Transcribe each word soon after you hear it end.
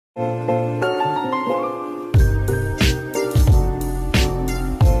Hey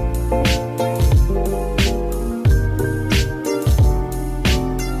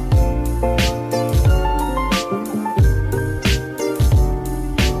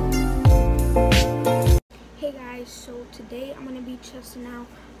guys, so today I'm going to be testing out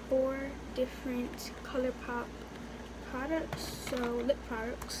 4 different Colourpop products, so lip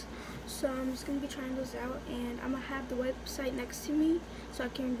products. So I'm just going to be trying those out, and I'm going to have the website next to me so I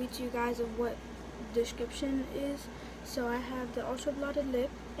can read to you guys of what the description is. So I have the Ultra Blotted Lip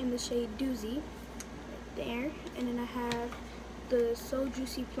in the shade Doozy, right there, and then I have the So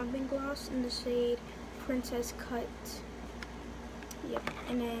Juicy Plumping Gloss in the shade Princess Cut. Yep,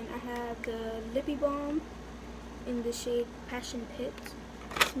 and then I have the Lippy Balm in the shade Passion Pit.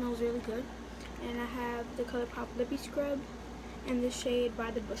 It smells really good. And I have the Colourpop Lippy Scrub in the shade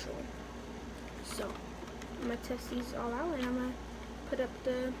By the Bushel. So I'm gonna test these all out, and I'm gonna put up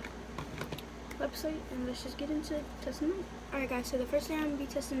the website, and let's just get into testing them out. Alright guys, so the first thing I'm gonna be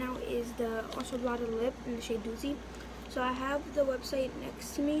testing out is the Ultra Blotted Lip in the shade Doozy. So I have the website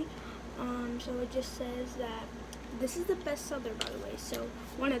next to me. So it just says that this is the best seller, by the way, so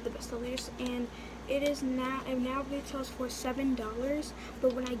one of the best sellers, and it now retails for $7,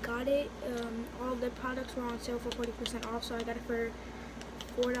 but when I got it, all the products were on sale for 40% off, so I got it for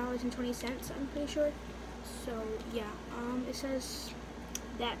 $4.20, I'm pretty sure. So yeah, it says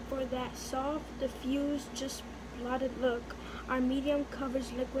that for that soft, diffused, just blotted look, our medium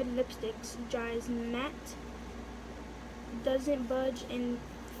coverage liquid lipsticks dries matte, doesn't budge, and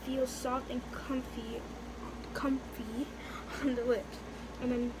feels soft and comfy on the lips.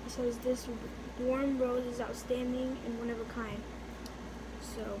 And then it says this warm rose is outstanding and one of a kind.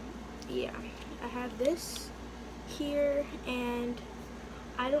 So yeah, I have this here, and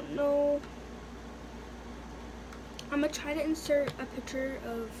I don't know, I'm gonna try to insert a picture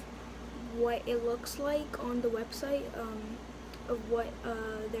of what it looks like on the website, of what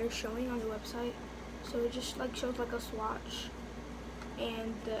they're showing on the website. So it just like shows like a swatch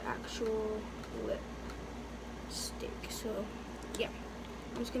and the actual lip stick. So yeah,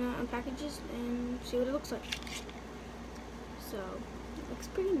 I'm just gonna unpackage this and see what it looks like. So it looks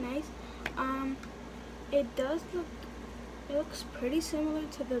pretty nice. It looks pretty similar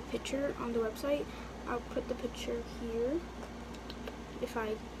to the picture on the website. I'll put the picture here if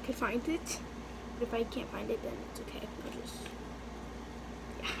I could find it. If I can't find it, then it's okay. I'll just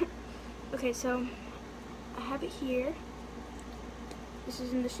yeah. Okay, so I have it here. This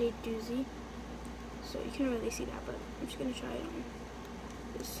is in the shade Doozy, so you can't really see that, but I'm just gonna try it on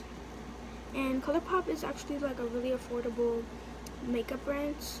this. And Colourpop is actually like a really affordable makeup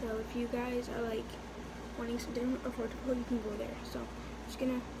brand, so if you guys are like wanting something affordable, you can go there. So I'm just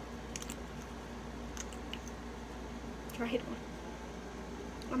gonna try it on.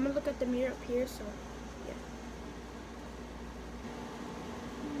 I'm gonna look at the mirror up here, so yeah.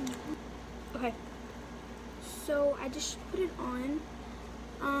 Okay, so I just put it on.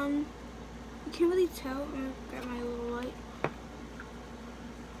 You can't really tell. I'm gonna grab my little light.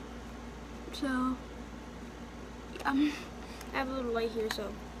 So I have a little light here,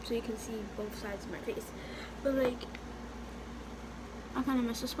 so you can see both sides of my face. But like, I kind of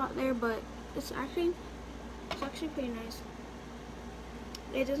missed a spot there, but it's actually pretty nice.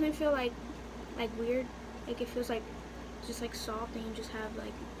 It doesn't feel like weird. Like, it feels like just like soft, and you just have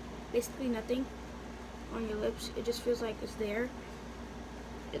like basically nothing on your lips. It just feels like it's there.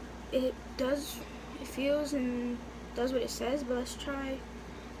 It feels and does what it says, but let's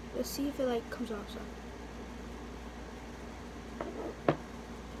see if it like comes off. So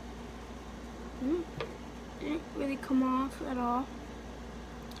it didn't really come off at all.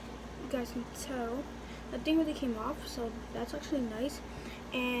 You guys can tell nothing really came off, so that's actually nice.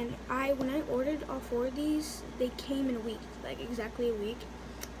 And when I ordered all 4 of these, they came in a week, like exactly a week.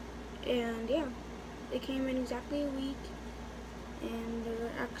 And yeah, they came in exactly a week, and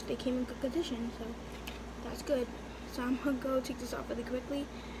they came in good condition, so that's good. So I'm gonna go take this off really quickly,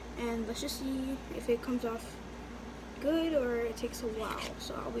 and let's just see if it comes off good or it takes a while.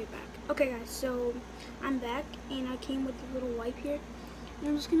 So I'll be back. Okay guys, so I'm back, and I came with a little wipe here, and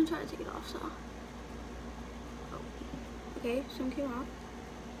I'm just gonna try to take it off. So okay, some came off,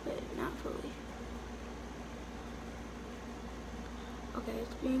 but not fully. Okay,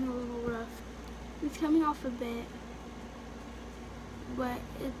 it's being a little rough. It's coming off a bit, but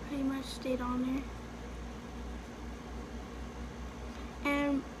it pretty much stayed on there.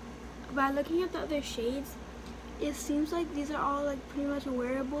 And by looking at the other shades, it seems like these are all like pretty much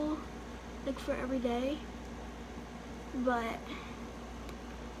wearable, like for every day, but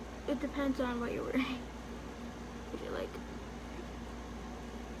it depends on what you're wearing. If you like,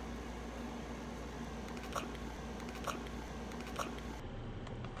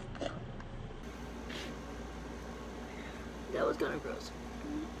 that was kind of gross.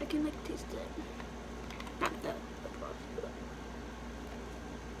 I can like taste it. Not the gloss,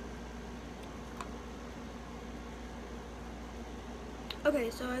 but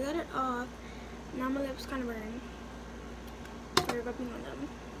okay, so I got it off. Now my lips kind of burn. Sorry rubbing on them.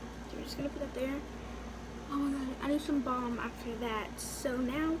 So we're just gonna put that there. Oh my god, I need some balm after that. So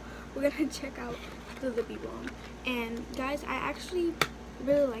now we're gonna check out the lippy balm. And guys, I actually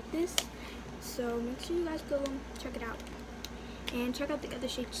really like this. So make sure you guys go check it out. And check out the other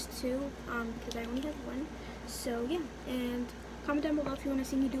shades too, because I only have one. So yeah, and comment down below if you want to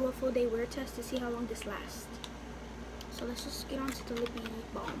see me do a full day wear test to see how long this lasts. So let's just get on to the lippy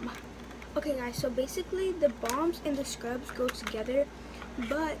balm. Okay guys, so basically the balms and the scrubs go together,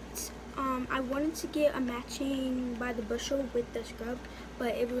 but I wanted to get a matching by the bushel with the scrub,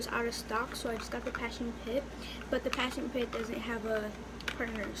 but it was out of stock, so I just got the Passion Pit. But the Passion Pit doesn't have a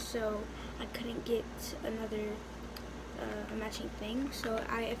partner, so I couldn't get another a matching thing. So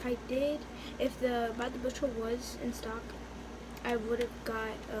if the by the bushel was in stock, I would have got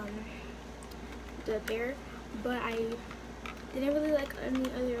the pair, but I didn't really like any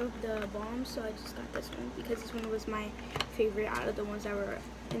other of the balms, so I just got this one because this one was my favorite out of the ones that were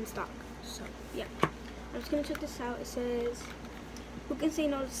in stock. So yeah, I'm just gonna check this out. It says, who can say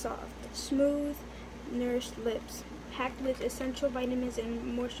no to soft, smooth, nourished lips, packed with essential vitamins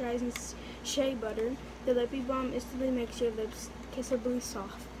and moisturizing shea butter. The lippy balm instantly makes your lips kissably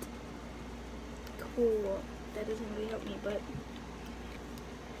soft. Cool. That doesn't really help me, but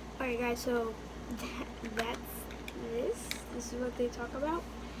alright guys, so that's this is what they talk about.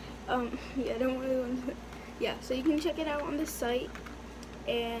 Yeah, I don't really want to, yeah, so you can check it out on the site,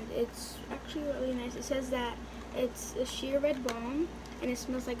 and it's actually really nice. It says that it's a sheer red balm and it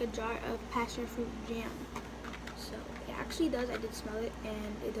smells like a jar of passion fruit jam. So it actually does. I did smell it,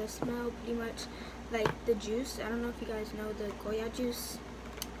 and it does smell pretty much like the juice. I don't know if you guys know the Goya juice.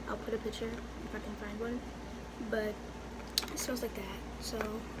 I'll put a picture if I can find one, but it smells like that. So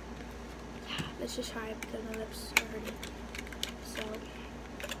yeah, let's just try it because my lips are hurting. So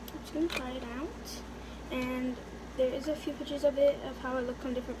I'm just gonna try it out, and there is a few pictures of it, of how it looks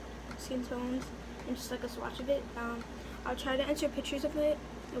on different skin tones, and just like a swatch of it. I'll try to insert pictures of it,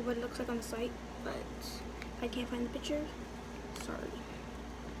 of what it looks like on the site, but if I can't find the picture, sorry.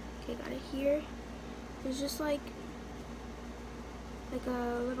 Okay, got it here. It's just like a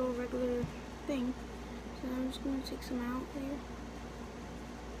little regular thing. So I'm just gonna take some out here.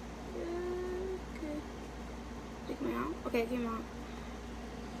 Okay. Take them out. Okay, I came out.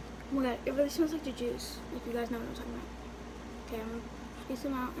 Oh my god, it really smells like the juice, if you guys know what I'm talking about. Okay, I'm gonna squeeze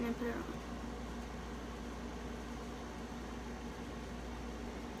them out and then put it on.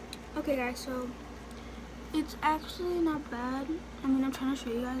 Okay guys, so it's actually not bad. I mean, I'm trying to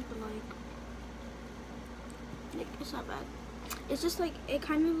show you guys, but like it's not bad. It's just like, it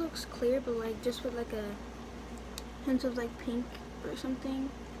kind of looks clear, but like just with like a hint of like pink or something.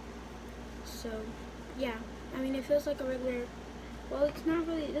 So yeah, I mean, it feels like a regular, well, it's not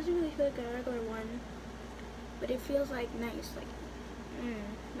really, it doesn't really feel like a regular one, but it feels like nice, like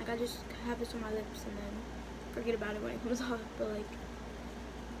I just have this on my lips and then forget about it when it comes off. But like,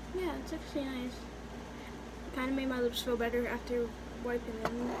 yeah, it's actually nice. It kind of made my lips feel better after wiping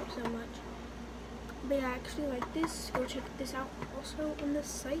them so much. But yeah, I actually like this. Go check this out also on the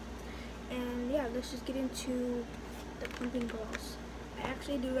site. And yeah, let's just get into the plumping gloss. I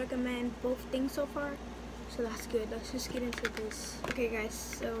actually do recommend both things so far, so that's good. Let's just get into this. Okay guys,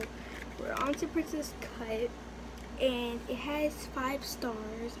 so we're on to Princess Cut, and it has 5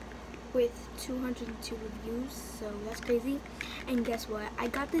 stars with 202 reviews, so that's crazy. And guess what, I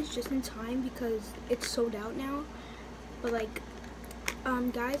got this just in time because it's sold out now. But like,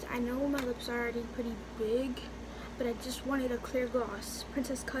 guys, I know my lips are already pretty big, but I just wanted a clear gloss.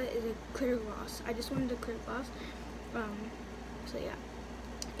 Princess Cut is a clear gloss. I just wanted a clear gloss. So yeah.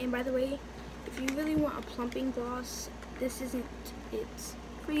 And by the way, if you really want a plumping gloss, this isn't it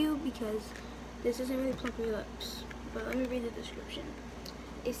for you, because this doesn't really plump your lips. But let me read the description.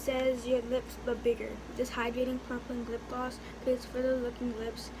 It says, your lips but bigger. This hydrating plumping lip gloss creates further looking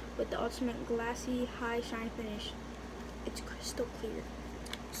lips with the ultimate glassy high shine finish. It's crystal clear.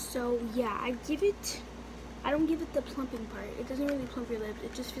 So yeah, I don't give it the plumping part. It doesn't really plump your lips.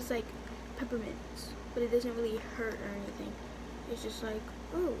 It just feels like peppermints, but it doesn't really hurt or anything. It's just like,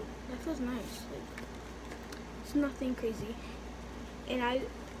 oh, that feels nice. Like, it's nothing crazy. And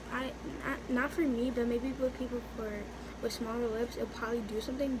not for me, but maybe with people with smaller lips, it'll probably do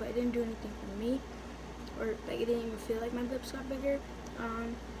something, but it didn't do anything for me, or like it didn't even feel like my lips got bigger.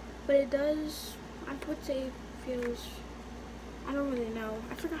 But it does, I would say, feels, I don't really know.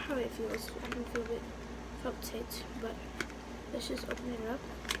 I forgot how it feels. I haven't felt it, but let's just open it up.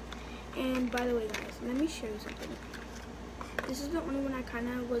 And by the way, guys, let me show you something. This is the only one I kind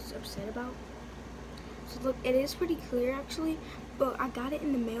of was upset about. So look, it is pretty clear actually, but I got it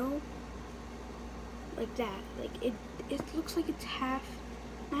in the mail like that. Like it looks like it's half,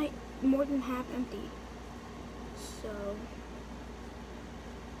 not more than half empty. So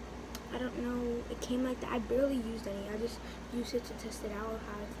I don't know. It came like that. I barely used any. I just used it to test it out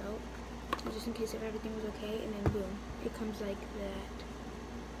how it felt, just in case if everything was okay. And then boom, it comes like that.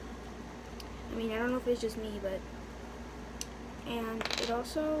 I mean, I don't know if it's just me, but and it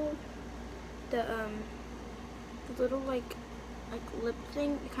also the little like lip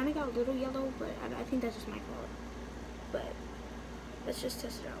thing, it kind of got a little yellow, but I think that's just my fault. But let's just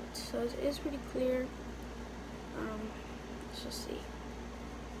test it out. So it is pretty clear. Let's just see.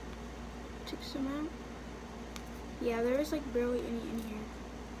 Take some out. Yeah, there is like barely any in here.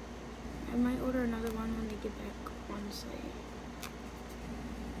 I might order another one when they get back on site.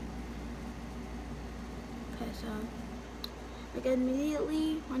 Okay, so like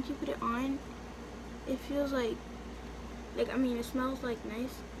immediately once you put it on, it feels like I mean, it smells like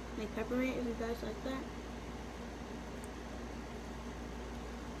nice, like peppermint, if you guys like that.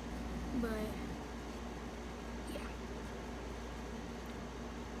 But yeah,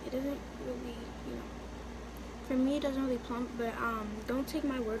 it doesn't really, you know, for me it doesn't really plump. But don't take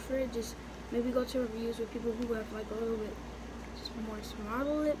my word for it. Just maybe go to reviews with people who have like a little bit just more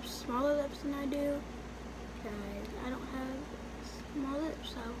smaller lips than I do. Because I don't have small lips,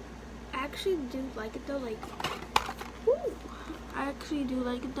 so I actually do like it though. Like, woo, I actually do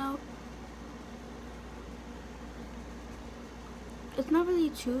like it though. It's not really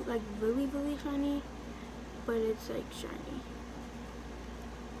too like really shiny, but it's like shiny.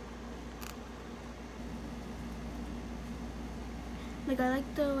 Like I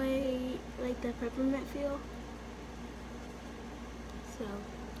like the way like the peppermint feel. So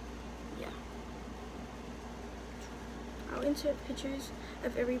yeah. I'll insert pictures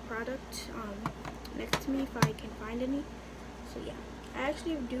of every product next to me if I can find any. So yeah, I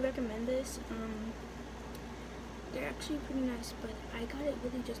actually do recommend this. They're actually pretty nice, but I got it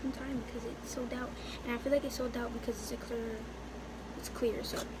really just in time because it sold out, and I feel like it sold out because it's clear.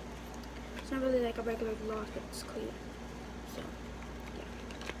 So it's not really like a regular gloss, but it's clear. So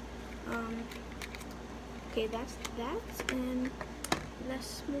yeah. Okay, that's that, and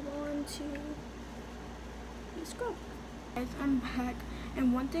let's move on to the scrub. Guys, I'm back,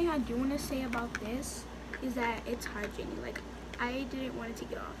 and one thing I do want to say about this is that it's hygienic. Like, I didn't want to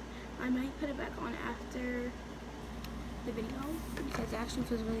take it off. I might put it back on after the video because it actually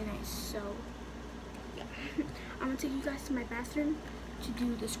feels really nice. So yeah, I'm gonna take you guys to my bathroom to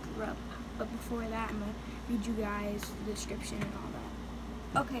do the scrub, but before that I'm gonna read you guys the description and all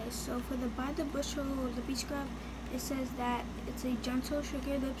that. Okay, so for the By the Bushel lippy scrub, it says that it's a gentle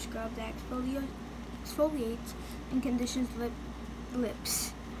sugar lip scrub that exfoliates and conditions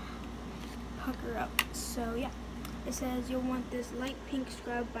lips. Pucker up. So yeah, it says you'll want this light pink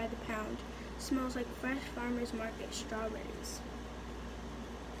scrub by the pound. Smells like fresh farmers market strawberries.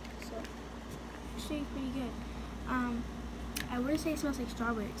 So actually pretty good. I wouldn't say it smells like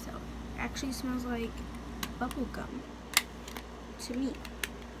strawberries though. It actually smells like bubble gum to me.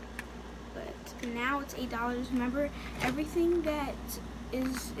 But now it's $8. Remember, everything that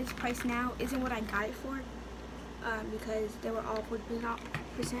is priced now isn't what I got it for. Because they were all 40%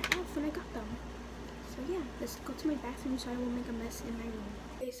 off when I got them. So yeah, let's go to my bathroom so I won't make a mess in my room.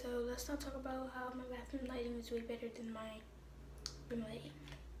 Okay, so let's not talk about how my bathroom lighting is way better than my room lighting.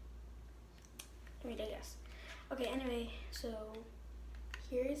 Wait, I guess. Okay, anyway, so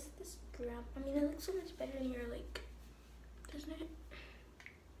here's the scrub. I mean, it looks so much better in here, like, doesn't it?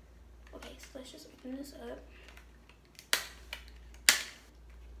 Okay, so let's just open this up.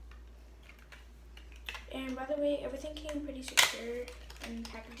 And by the way, everything came pretty secure in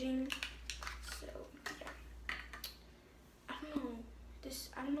packaging. So yeah, I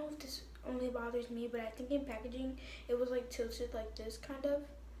don't know if this only bothers me, but I think in packaging it was like tilted like this kind of,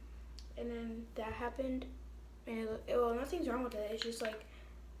 and then that happened, and well, nothing's wrong with it. It's just like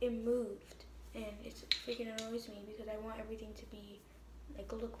it moved, and it's freaking annoys me because I want everything to be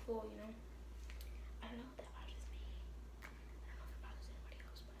like look full, you know. I don't know if that bothers me. I don't know if it bothers anybody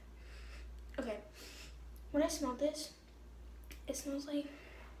else, but okay. When I smell this, it smells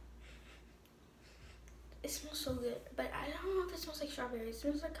so good, but I don't know if it smells like strawberry. It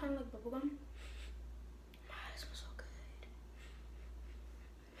smells like kind of like bubblegum. It smells so good.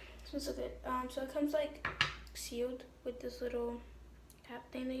 It smells so good. So it comes like sealed with this little cap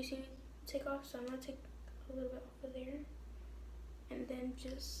thing that you see me take off. So I'm gonna take a little bit off of there and then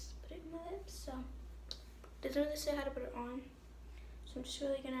just put it in my lips. So it doesn't really say how to put it on. So I'm just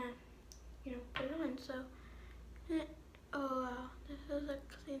really gonna, you know, put it on. So, oh wow, this feels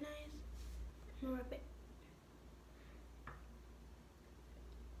actually nice. I'm gonna rub it.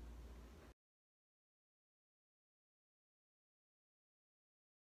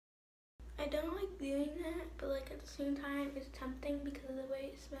 I don't like doing that, but like at the same time, it's tempting because of the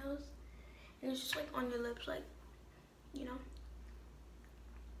way it smells. And it's just like on your lips, like, you know.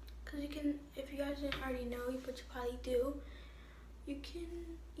 Because you can, if you guys didn't already know, but you probably do, you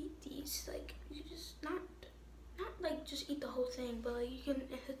can eat these. Like, you just, not like just eat the whole thing, but like you can,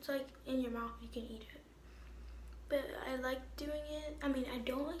 if it's like in your mouth, you can eat it. But I like doing it. I mean, I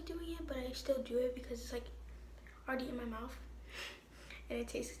don't like doing it, but I still do it because it's like already in my mouth. And it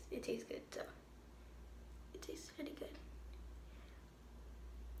tastes good, so it tastes pretty good.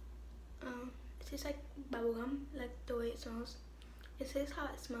 It tastes like bubblegum, like the way it smells. It says how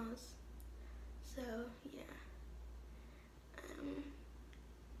it smells, so yeah.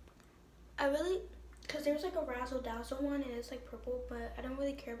 I really, cause there's like a razzle dazzle one and it's like purple, but I don't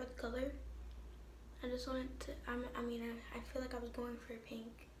really care about the color. I just wanted to. I mean, I feel like I was going for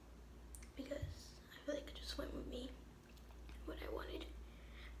pink because I feel like it just went with me, what I wanted.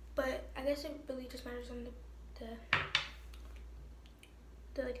 But I guess it really just matters on the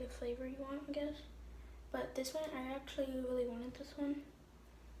like the flavor you want, I guess. But this one, I actually really wanted this one,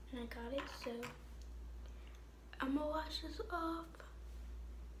 and I got it. So I'm gonna wash this off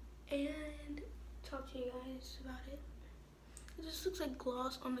and talk to you guys about it. It just looks like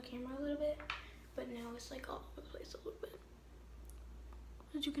gloss on the camera a little bit, but now it's like all over the place a little bit,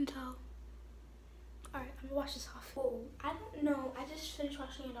 as you can tell. Alright, I'm gonna wash this off. Whoa, I don't know, I just finished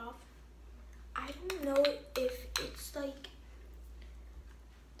washing it off. I don't know if it's like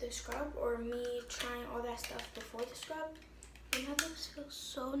the scrub or me trying all that stuff before the scrub. And my lips feel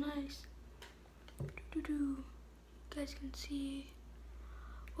so nice. You guys can see.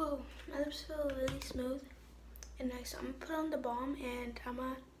 Whoa, my lips feel really smooth and nice. So I'm gonna put on the balm and I'm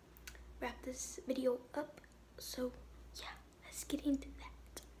gonna wrap this video up. So yeah, let's get into that.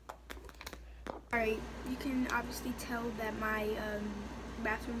 Alright, you can obviously tell that my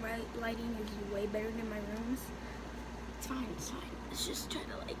bathroom lighting is way better than my room's. It's fine, it's fine. Let's just try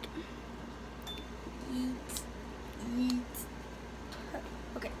to like eat.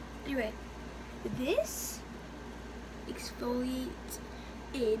 Okay, anyway, this exfoliated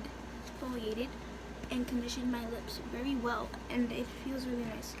and conditioned my lips very well, and it feels really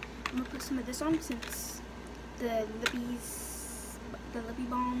nice. I'm gonna put some of this on since the lippy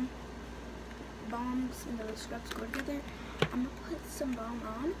balms and the scrubs go together. I'm gonna put some balm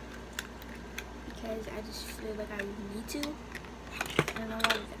on because I just feel like I need to. I don't know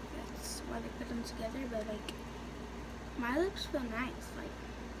why they put them together, but like my lips feel nice.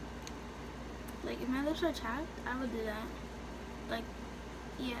 Like if my lips are chapped, I would do that. Like,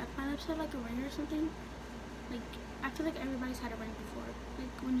 yeah, if my lips had like a ring or something, like I feel like everybody's had a ring before.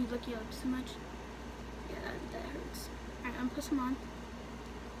 Like when you lick your lips too much, yeah, that hurts. Alright, I'm gonna put some on.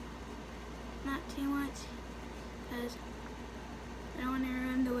 Not too much, because I don't want to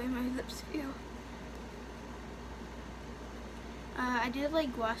ruin the way my lips feel. I did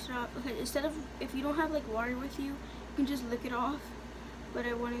like wash it off. Okay, instead of, if you don't have like water with you, you can just lick it off. But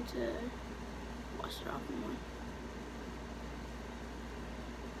I wanted to wash it off more.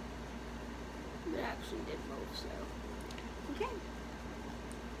 But it actually did both, so okay.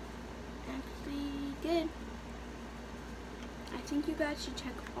 Actually good. I think you guys should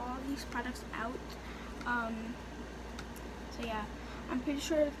check all these products out. So yeah, I'm pretty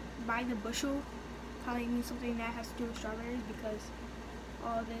sure by the bushel probably means something that has to do with strawberries, because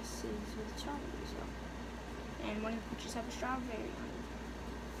all this is with strawberries, so. And one of the pictures have a strawberry on it.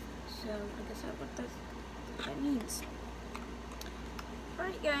 So I guess that's what that means.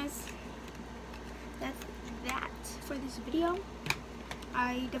 Alright guys, that's that for this video.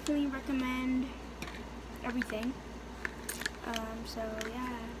 I definitely recommend everything. So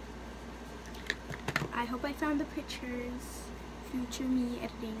yeah, I hope I found the pictures. Future me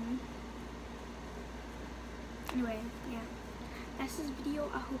editing. Anyway, yeah, that's this video.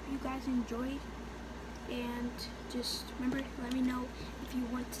 I hope you guys enjoyed, and just remember, let me know if you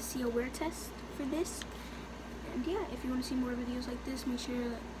want to see a wear test for this. And yeah, if you want to see more videos like this, make sure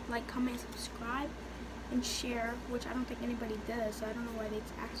to like, comment, subscribe, and share, which I don't think anybody does, so I don't know why they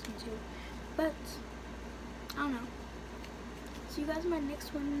asked me to. But I don't know. See you guys in my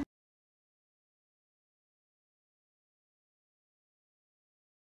next one.